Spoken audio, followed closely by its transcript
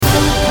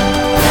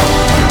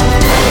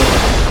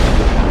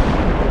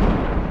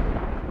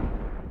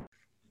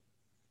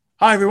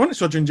Hi everyone,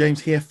 it's Roger and James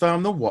here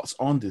from the What's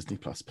on Disney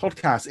Plus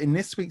podcast. In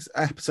this week's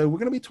episode, we're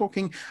going to be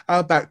talking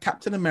about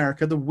Captain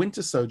America, the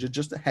Winter Soldier,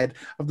 just ahead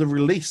of the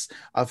release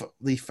of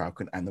the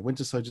Falcon and the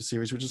Winter Soldier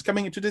series, which is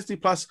coming into Disney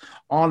Plus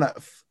on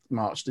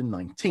March the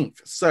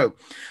 19th. So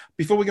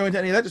before we go into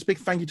any of that, just a big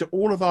thank you to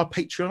all of our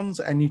Patreons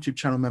and YouTube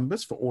channel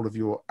members for all of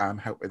your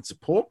help and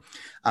support.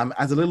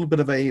 As a little bit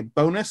of a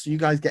bonus, you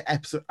guys get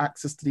episode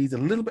access to these a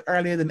little bit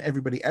earlier than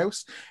everybody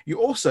else.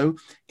 You also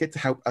get to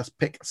help us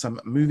pick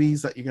some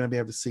movies that you're going to be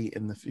able to see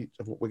in the future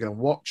of what we're going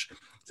to watch,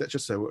 etc.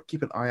 So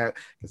keep an eye out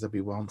because there'll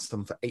be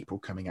some for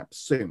April coming up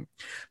soon.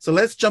 So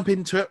let's jump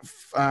into it.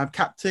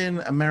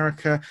 Captain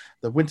America,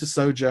 the Winter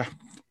Soldier.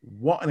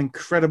 What an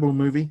incredible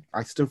movie.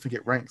 I still think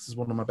it ranks as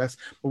one of my best.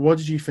 But what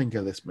did you think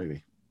of this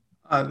movie?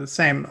 The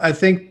same. I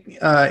think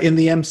in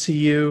the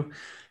MCU,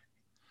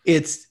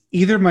 it's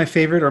either my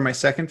favorite or my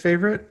second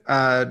favorite.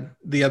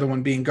 The other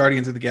one being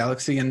Guardians of the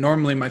Galaxy. And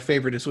normally my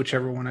favorite is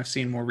whichever one I've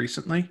seen more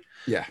recently.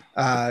 Yeah.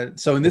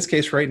 So in this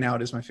case, right now,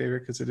 it is my favorite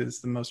because it is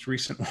the most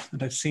recent one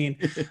that I've seen.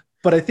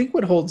 But I think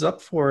what holds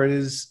up for it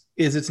is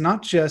it's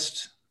not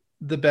just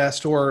the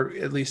best, or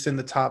at least in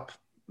the top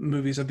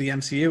movies of the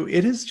MCU.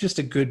 It is just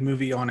a good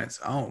movie on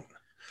its own.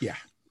 Yeah.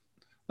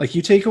 Like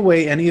you take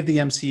away any of the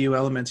MCU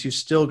elements, you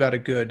still got a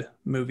good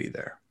movie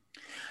there.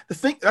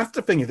 That's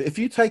the thing. If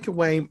you take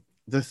away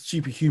the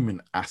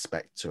superhuman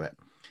aspect to it,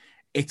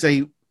 it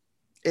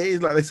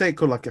is like they say,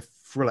 called like a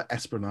thriller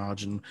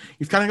espionage, and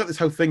you've kind of got this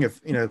whole thing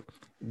of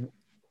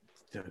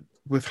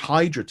with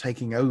Hydra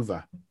taking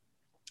over.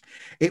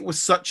 It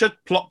was such a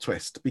plot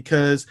twist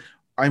because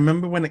I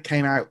remember when it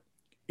came out,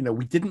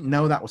 we didn't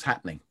know that was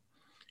happening.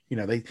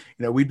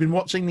 We'd been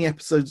watching the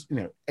episodes,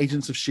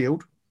 Agents of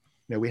S.H.I.E.L.D.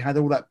 We had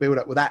all that build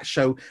up with that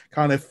show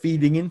kind of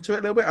feeding into it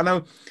a little bit. I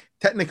know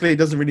technically it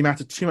doesn't really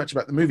matter too much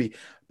about the movie,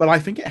 but I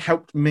think it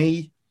helped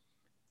me.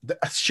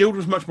 S.H.I.E.L.D.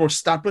 was much more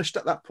established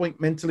at that point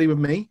mentally with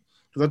me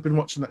because I'd been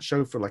watching that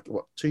show for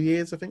 2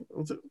 years, I think.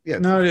 Was it? Yeah.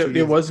 No,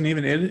 it wasn't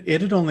even.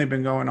 It had only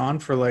been going on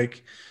for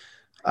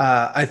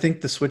I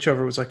think the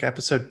switchover was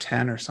episode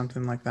 10 or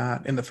something like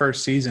that in the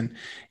first season.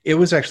 It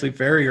was actually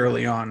very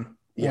early on.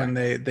 Yeah. When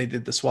they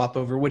did the swap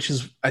over, which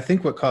is, I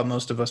think, what caught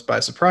most of us by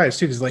surprise,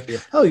 too.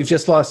 Because, oh, you've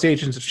just lost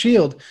Agents of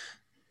S.H.I.E.L.D.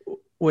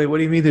 Wait, what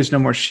do you mean there's no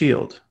more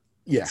S.H.I.E.L.D.?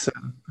 Yeah. So.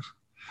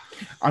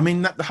 I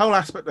mean, the whole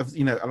aspect of,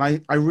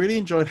 and I really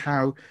enjoyed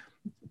how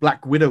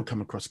Black Widow come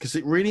across because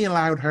it really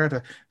allowed her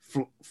to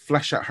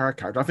flesh out her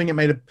character. I think it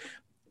made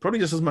probably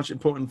just as much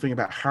important thing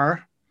about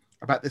her,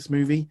 about this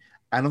movie.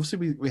 And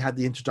obviously we had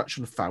the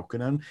introduction of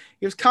Falcon, and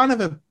he was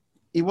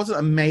he wasn't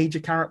a major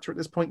character at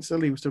this point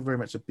still. He was still very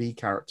much a B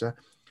character.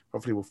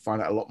 Hopefully we'll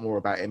find out a lot more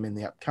about him in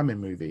the upcoming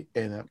movie,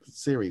 in a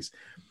series.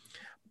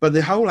 But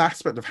the whole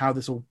aspect of how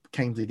this all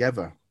came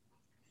together,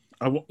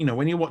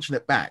 when you're watching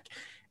it back,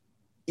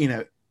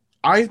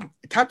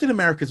 Captain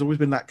America has always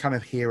been that kind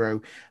of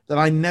hero that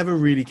I never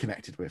really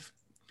connected with.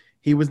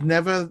 He was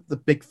never the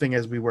big thing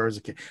as we were as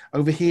a kid.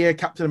 Over here,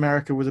 Captain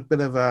America was a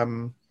bit of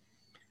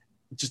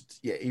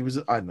he was,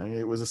 I don't know,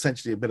 it was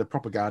essentially a bit of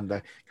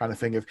propaganda kind of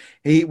thing of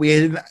he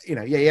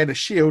had a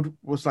shield,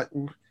 was like,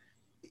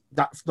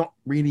 that's not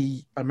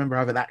really. I remember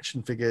having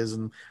action figures,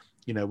 and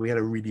we had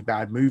a really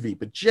bad movie,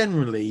 but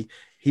generally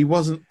he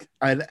wasn't.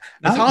 It's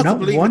hard to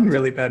believe one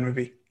really bad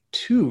movie,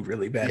 two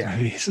really bad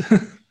movies.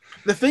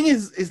 The thing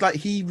is like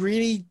he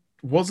really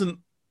wasn't.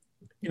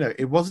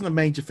 It wasn't a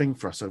major thing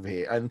for us over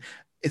here, and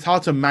it's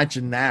hard to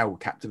imagine now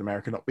Captain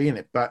America not being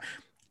it. But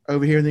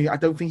over here, I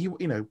don't think he,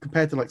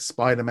 compared to like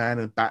Spider-Man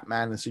and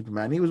Batman and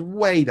Superman, he was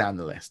way down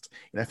the list.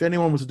 If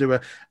anyone was to do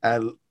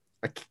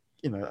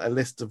a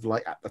list of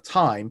at the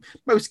time,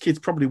 most kids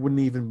probably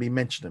wouldn't even be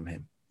mentioning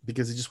him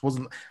because it just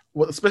wasn't.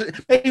 Well, especially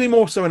maybe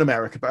more so in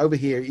America, but over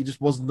here he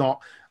just was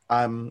not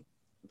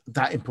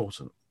that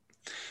important.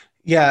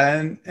 Yeah,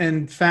 and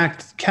in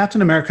fact,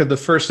 Captain America: The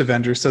First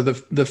Avenger, so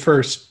the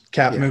first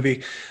Cap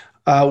movie,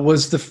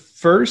 was the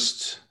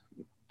first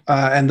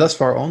and thus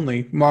far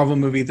only Marvel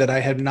movie that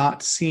I had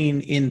not seen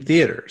in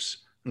theaters.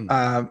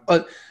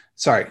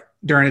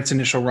 During its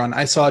initial run.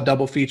 I saw a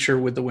double feature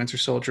with the Winter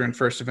Soldier and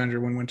First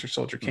Avenger when Winter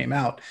Soldier came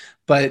out.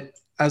 But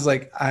I was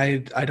like,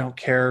 I don't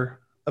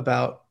care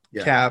about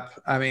Cap.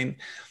 I mean,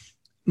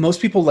 most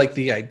people like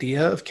the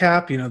idea of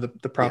Cap,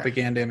 the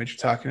propaganda image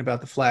you're talking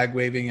about, the flag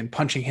waving and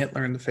punching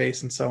Hitler in the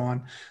face and so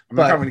on. I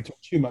can't really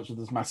talk too much with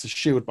this massive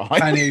shield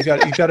behind. I know you've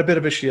got a bit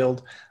of a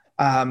shield.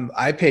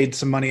 I paid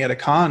some money at a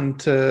con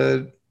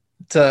to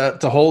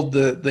hold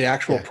the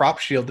actual prop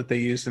shield that they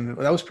used, and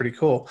that was pretty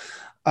cool.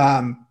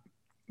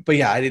 But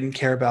yeah, I didn't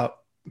care about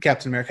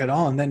Captain America at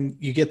all. And then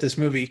you get this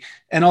movie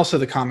and also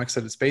the comics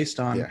that it's based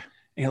on. Yeah. And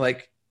you're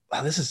like,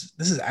 wow, this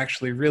is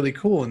actually really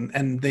cool.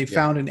 And they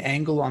found an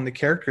angle on the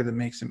character that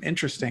makes him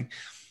interesting.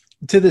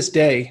 To this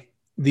day,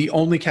 the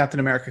only Captain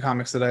America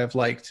comics that I have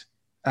liked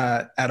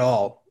at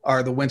all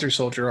are the Winter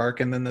Soldier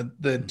arc and then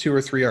the 2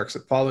 or 3 arcs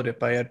that followed it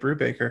by Ed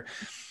Brubaker.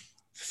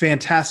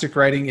 Fantastic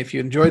writing. If you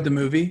enjoyed the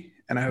movie,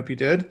 and I hope you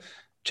did,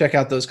 check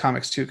out those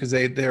comics too, because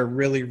they're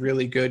really,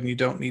 really good and you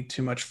don't need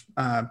too much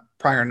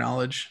prior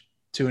knowledge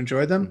to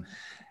enjoy them.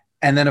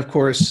 And then, of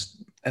course,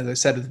 as I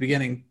said at the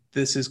beginning,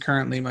 this is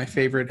currently my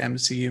favorite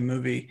MCU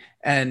movie.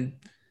 And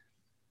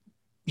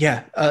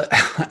yeah,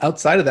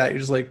 outside of that, you're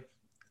just like,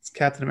 it's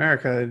Captain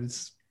America.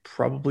 It's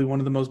probably one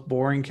of the most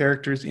boring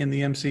characters in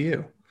the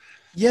MCU.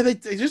 Yeah, they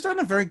just done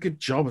a very good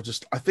job of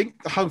just, I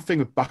think the whole thing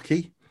with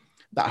Bucky,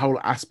 that whole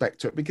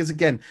aspect to it, because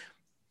again,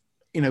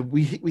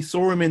 we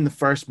saw him in the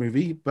first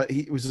movie, but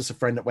he was just a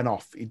friend that went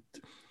off.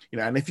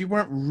 And if you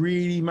weren't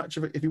really much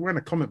of it, if you weren't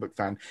a comic book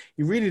fan,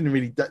 he really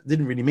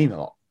didn't really mean a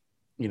lot.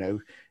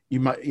 You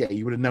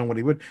would have known what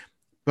he would.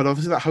 But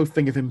obviously that whole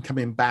thing of him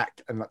coming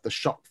back and like the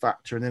shock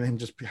factor, and then him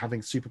just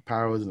having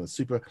superpowers and a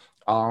super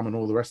arm and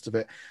all the rest of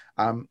it.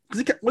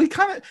 Because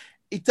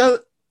he does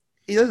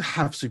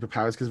have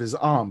superpowers because of his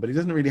arm, but he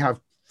doesn't really have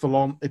full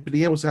on. But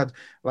he also had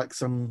like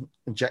some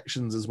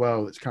injections as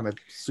well, which kind of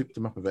souped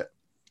him up a bit.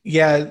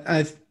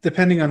 Yeah,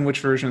 depending on which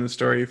version of the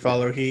story you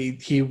follow,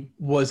 he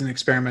was an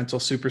experimental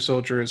super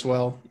soldier as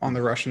well on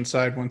the Russian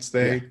side once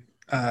they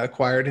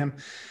acquired him.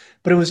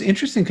 But it was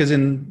interesting because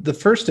in the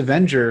first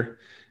Avenger,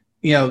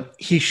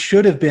 he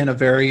should have been a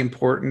very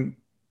important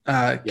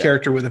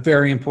character with a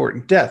very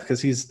important death,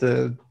 because he's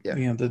the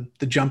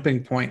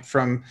jumping point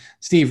from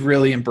Steve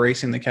really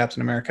embracing the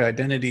Captain America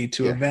identity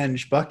to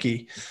avenge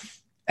Bucky.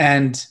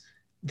 And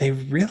they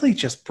really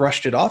just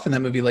brushed it off in that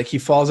movie. Like, he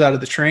falls out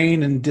of the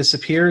train and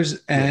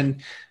disappears,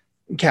 and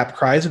Cap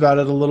cries about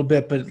it a little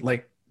bit, but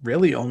like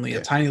really only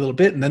a tiny little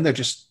bit. And then they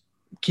just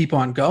keep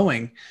on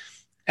going.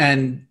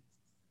 And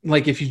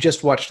like, if you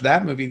just watched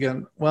that movie,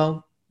 going,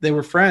 well, they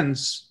were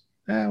friends.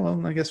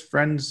 Well, I guess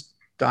friends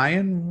die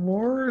in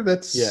war.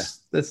 That's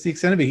the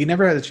extent of it. He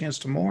never had a chance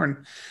to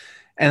mourn.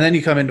 And then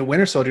you come into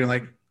Winter Soldier and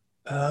like,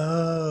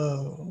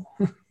 oh.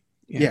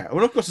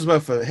 Well, of course, as well,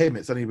 for him,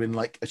 it's only been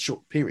like a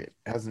short period.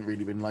 It hasn't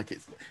really been like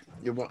it's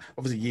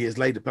obviously years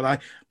later.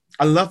 But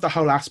I love the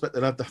whole aspect. I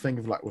love the thing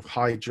of like with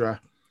Hydra,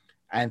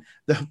 and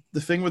the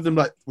thing with them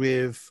I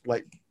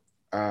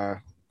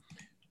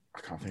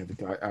can't think of the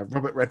guy,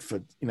 Robert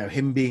Redford.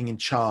 Him being in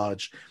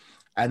charge,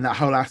 and that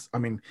whole it's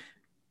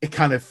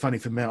kind of funny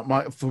for me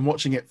from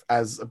watching it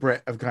as a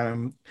Brit of kind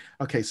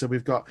of, okay, so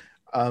we've got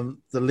the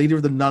leader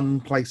of the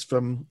nun place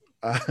from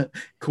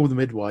Call the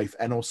Midwife,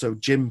 and also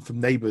Jim from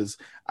Neighbours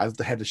as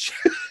the head of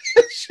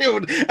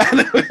Shield, and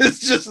it was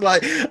just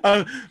like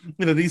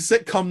these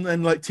sitcom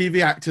and like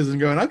TV actors, and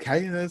going,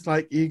 okay, it's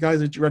like, you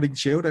guys are running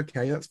Shield,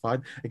 okay, that's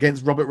fine,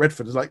 against Robert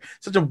Redford. It's like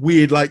such a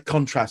weird like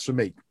contrast for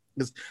me,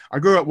 because I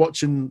grew up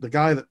watching the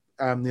guy that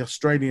the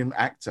Australian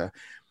actor.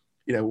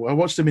 I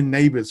watched him in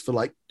Neighbours for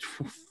like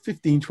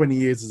 15, 20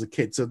 years as a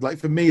kid. So like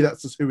for me,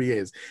 that's just who he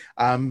is.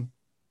 And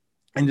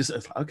just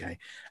okay.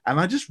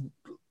 And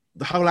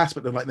the whole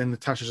aspect of like then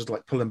Natasha just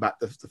like pulling back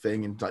the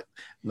thing, and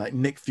like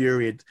Nick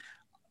Fury.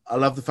 I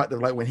love the fact that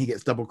like when he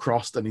gets double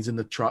crossed and he's in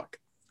the truck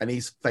and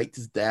he's faked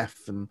his death,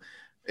 and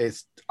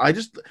there's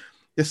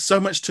so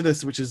much to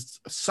this which is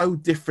so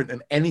different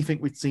than anything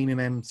we've seen in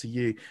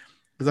MCU,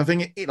 because I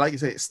think it like you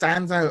say, it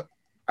stands out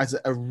as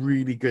a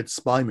really good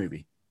spy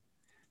movie.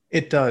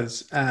 It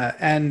does.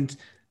 And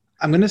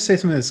I'm going to say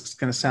something that's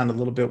going to sound a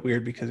little bit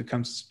weird because it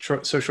comes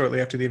so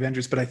shortly after the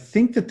Avengers, but I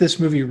think that this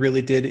movie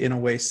really did, in a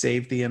way,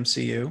 save the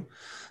MCU.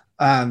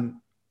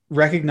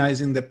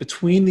 Recognizing that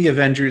between the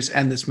Avengers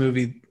and this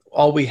movie,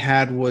 all we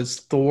had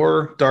was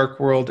Thor, Dark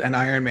World, and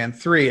Iron Man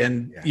 3.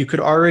 And you could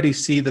already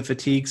see the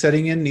fatigue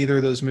setting in. Neither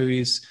of those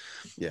movies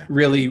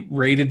really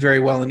rated very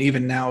well. And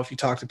even now, if you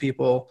talk to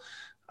people,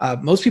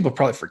 most people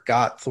probably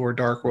forgot Thor,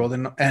 Dark World,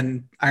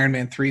 and Iron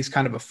Man 3 is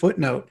kind of a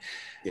footnote.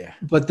 Yeah.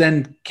 But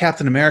then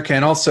Captain America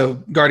and also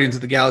Guardians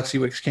of the Galaxy,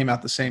 which came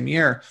out the same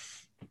year,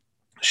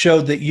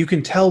 showed that you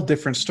can tell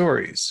different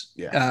stories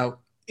with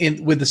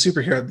the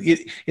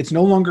superhero. It's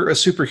no longer a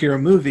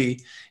superhero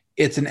movie.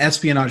 It's an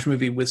espionage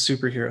movie with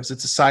superheroes.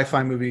 It's a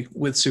sci-fi movie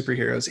with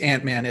superheroes.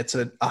 Ant-Man, it's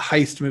a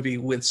heist movie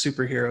with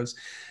superheroes.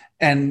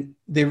 And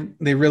they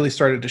really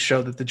started to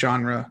show that the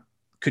genre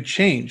could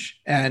change.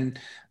 And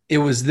it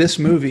was this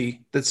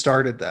movie that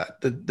started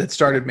that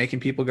started making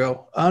people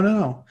go, oh,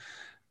 no.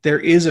 There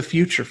is a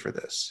future for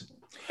this.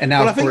 And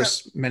now, of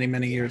course, many,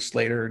 many years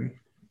later.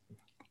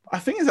 I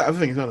think it's the other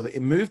thing as well.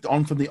 It moved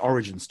on from the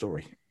origin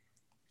story.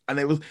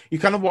 And you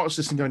kind of watch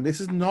this and going, this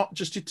is not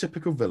just your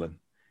typical villain.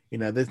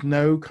 There's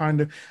no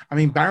kind of,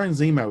 Baron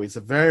Zemo is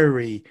a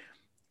very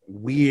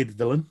weird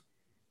villain.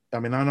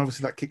 And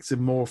obviously that kicks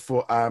in more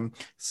for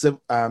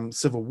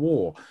Civil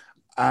War,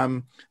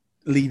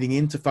 leading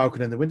into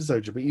Falcon and the Winter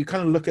Soldier. But you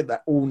kind of look at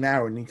that all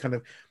now, and you kind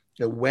of,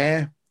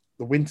 where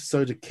the Winter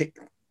Soldier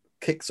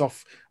kicks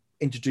off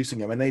introducing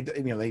him, and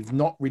they've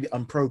not really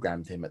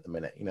unprogrammed him at the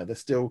minute. They're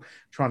still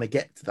trying to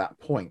get to that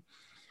point,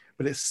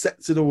 but it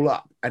sets it all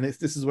up, and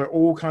this is where it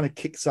all kind of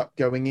kicks up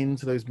going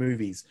into those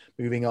movies,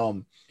 moving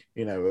on,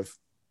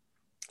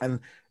 and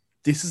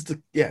this is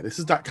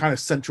that kind of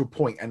central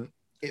point, and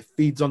it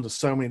feeds onto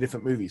so many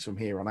different movies from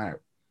here on out.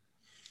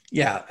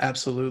 Yeah,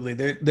 absolutely.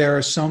 There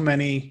are so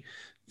many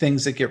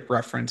things that get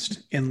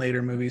referenced in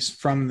later movies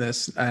from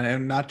this,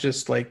 and not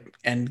just like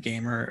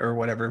Endgame or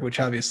whatever, which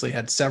obviously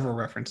had several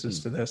references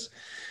to this,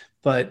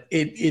 but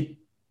it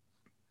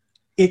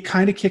it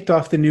kind of kicked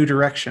off the new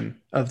direction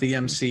of the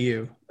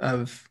MCU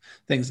of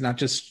things, not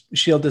just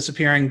Shield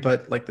disappearing,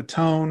 but like the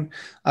tone.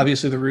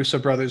 Obviously, the Russo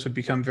brothers would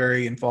become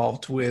very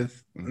involved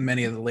with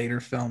many of the later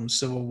films,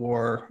 Civil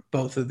War,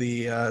 both of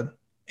the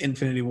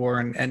Infinity War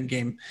and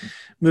Endgame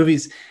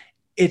movies.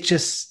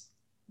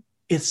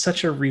 It's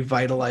such a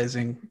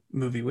revitalizing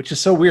movie, which is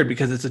so weird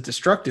because it's a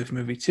destructive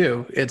movie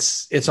too.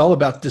 It's all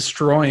about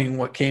destroying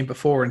what came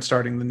before and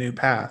starting the new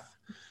path.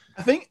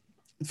 I think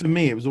for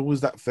me, it was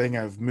always that thing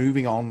of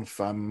moving on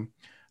from,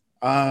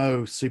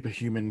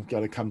 superhuman got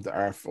to come to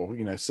Earth, or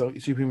so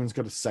superhuman's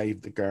got to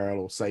save the girl,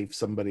 or save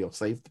somebody, or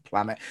save the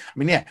planet. I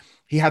mean, yeah,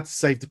 he had to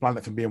save the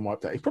planet from being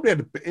wiped out. He probably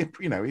had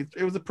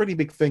it was a pretty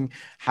big thing.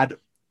 Had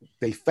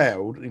they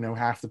failed,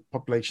 half the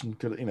population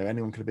could,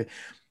 anyone could have been.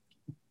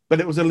 But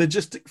it was a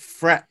logistic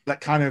threat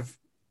that kind of,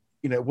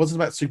 it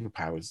wasn't about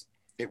superpowers.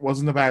 It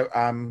wasn't about,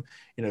 and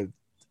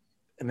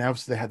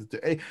obviously they had to do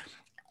it.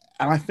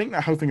 And I think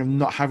that whole thing of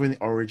not having the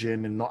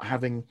origin and not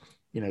having,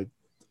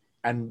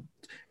 and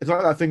it's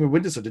like that thing with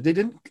Winter Soldier. They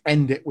didn't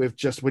end it with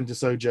just Winter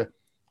Soldier.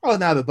 Oh,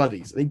 now they're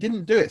buddies. They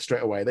didn't do it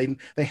straight away.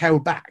 They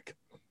held back.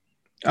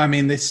 I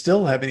mean, they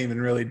still haven't even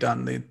really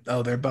done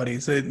they're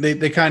buddies.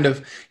 They kind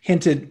of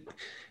hinted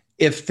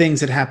if things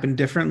had happened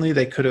differently,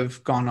 they could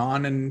have gone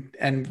on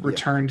and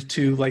returned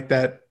to like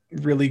that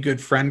really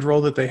good friend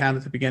role that they had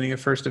at the beginning of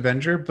First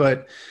Avenger.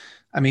 But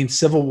I mean,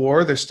 Civil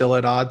War, they're still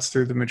at odds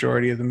through the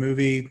majority of the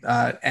movie.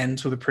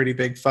 Ends with a pretty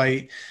big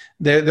fight.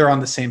 They're on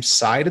the same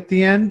side at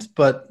the end,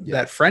 but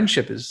that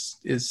friendship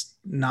is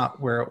not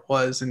where it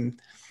was.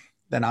 And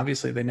then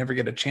obviously they never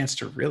get a chance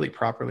to really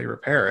properly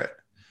repair it.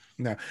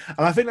 No,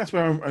 and I think that's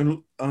where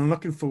I'm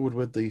looking forward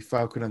with the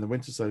Falcon and the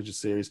Winter Soldier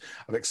series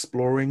of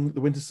exploring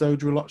the Winter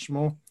Soldier a lot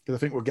more, because I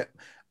think we'll get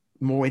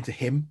more into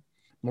him,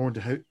 more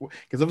into who,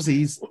 because obviously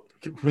he's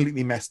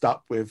completely messed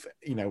up with,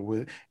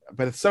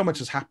 but so much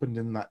has happened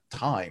in that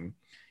time.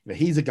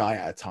 He's a guy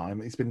at a time.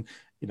 He's been,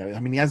 he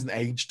hasn't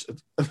aged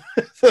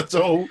at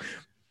all.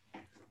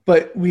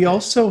 But we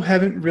also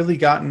haven't really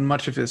gotten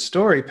much of his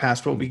story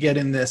past what we get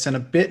in this and a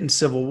bit in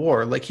Civil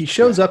War. Like he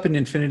shows up in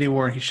Infinity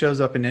War and he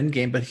shows up in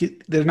Endgame, but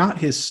they're not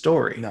his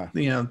story. No.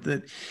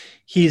 That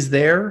he's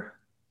there,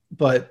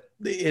 but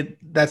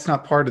that's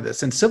not part of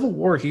this. And Civil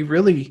War, he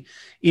really,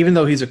 even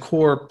though he's a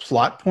core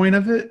plot point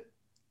of it,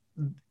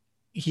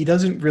 he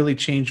doesn't really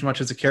change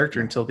much as a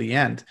character until the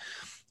end.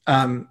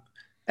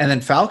 And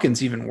then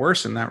Falcon's even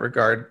worse in that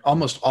regard.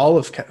 Almost all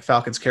of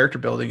Falcon's character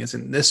building is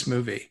in this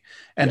movie.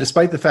 And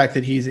despite the fact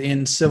that he's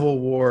in Civil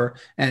War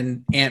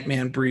and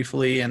Ant-Man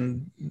briefly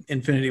and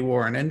Infinity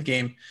War and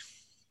Endgame,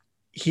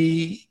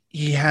 he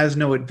has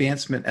no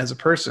advancement as a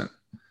person.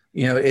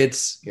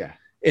 It's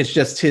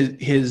just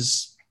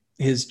his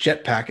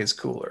jetpack is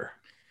cooler.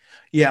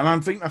 Yeah, and I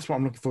think that's what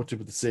I'm looking forward to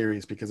with the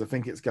series, because I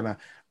think it's gonna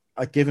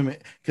give him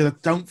it, because I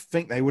don't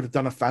think they would have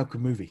done a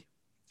Falcon movie.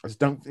 I just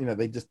don't,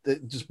 they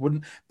just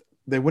wouldn't.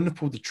 They wouldn't have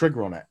pulled the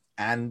trigger on it,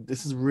 and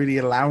this is really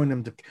allowing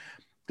them to.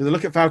 Because I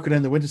look at Falcon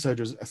and the Winter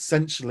Soldier as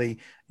essentially,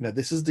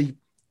 this is the,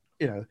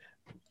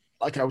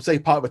 like I would say,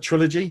 part of a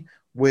trilogy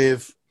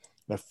with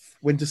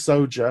Winter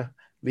Soldier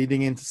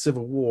leading into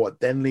Civil War,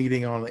 then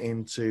leading on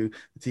into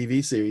the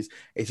TV series.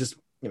 It's just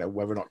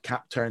whether or not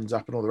Cap turns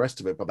up and all the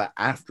rest of it, but that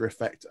after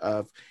effect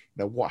of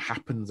what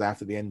happens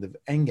after the end of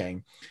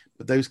Endgame.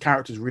 But those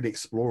characters really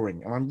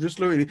exploring, and I'm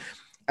just looking.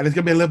 And it's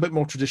going to be a little bit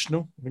more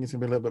traditional. I think it's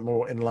going to be a little bit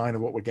more in line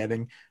of what we're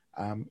getting.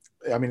 I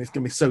mean, it's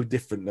going to be so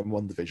different than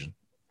WandaVision.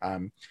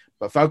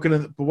 But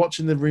Falcon, but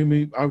watching the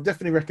movie, I would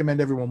definitely recommend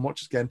everyone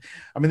watch again.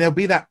 I mean, there'll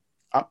be that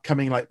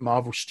upcoming like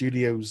Marvel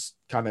Studios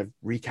kind of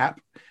recap,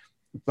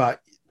 but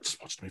just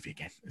watch the movie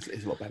again.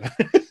 It's a lot better.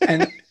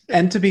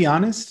 and to be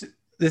honest,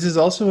 this is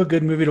also a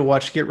good movie to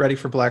watch to get ready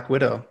for Black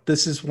Widow.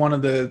 This is one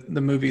of the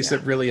movies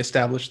that really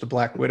established the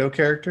Black Widow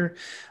character.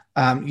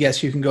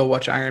 Yes, you can go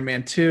watch Iron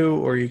Man 2,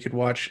 or you could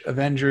watch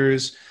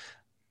Avengers.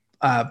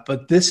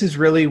 But this is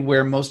really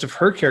where most of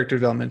her character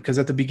development, because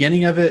at the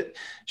beginning of it,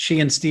 she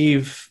and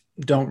Steve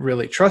don't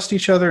really trust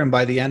each other. And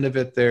by the end of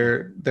it,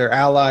 they're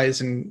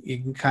allies, and you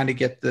can kind of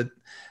get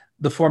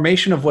the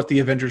formation of what the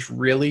Avengers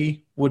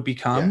really would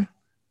become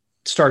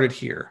started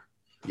here.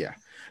 Yeah.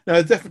 No,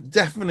 it's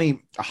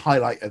definitely a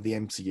highlight of the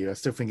MCU. I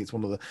still think it's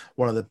one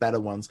of the better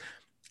ones.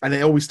 And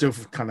it always still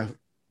kind of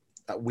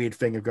that weird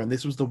thing of going,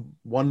 this was the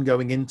one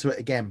going into it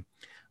again.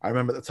 I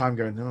remember at the time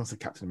going, it's a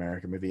Captain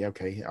America movie.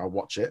 Okay, I'll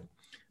watch it.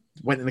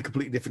 Went in a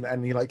completely different,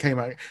 and he came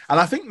out. And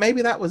I think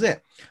maybe that was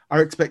it.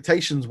 Our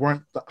expectations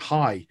weren't that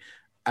high.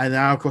 And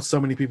now, of course, so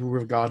many people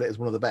regard it as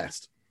one of the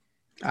best.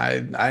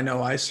 I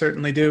know I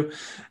certainly do.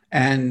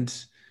 And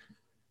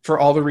for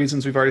all the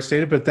reasons we've already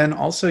stated, but then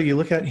also you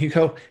look at it and you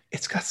go,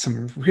 it's got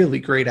some really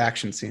great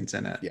action scenes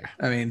in it. Yeah.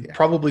 I mean,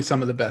 probably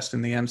some of the best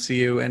in the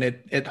MCU, and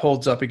it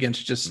holds up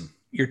against just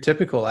your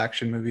typical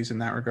action movies in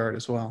that regard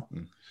as well.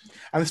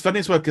 And it's funny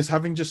as well, because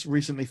having just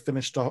recently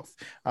finished off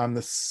the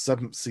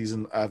 7th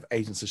season of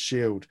Agents of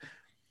S.H.I.E.L.D.,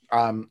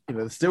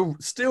 They're still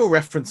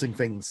referencing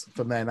things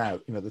from there now.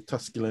 The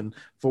Tusculan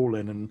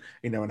falling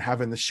and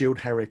having the shield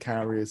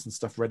carriers and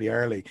stuff ready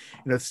early.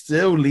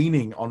 Still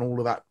leaning on all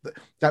of that.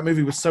 That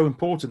movie was so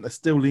important. They're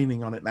still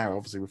leaning on it now,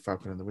 obviously with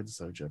Falcon and the Winter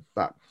Soldier.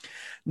 But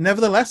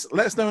nevertheless,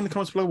 let us know in the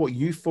comments below what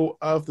you thought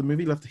of the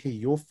movie. Love to hear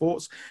your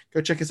thoughts.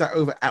 Go check us out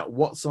over at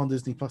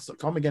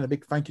whatsondisneyplus.com. Again, a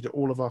big thank you to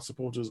all of our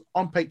supporters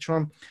on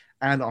Patreon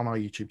and on our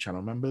YouTube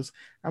channel members.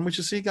 And we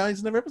shall see you guys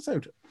in another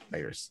episode.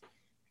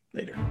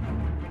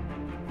 Later.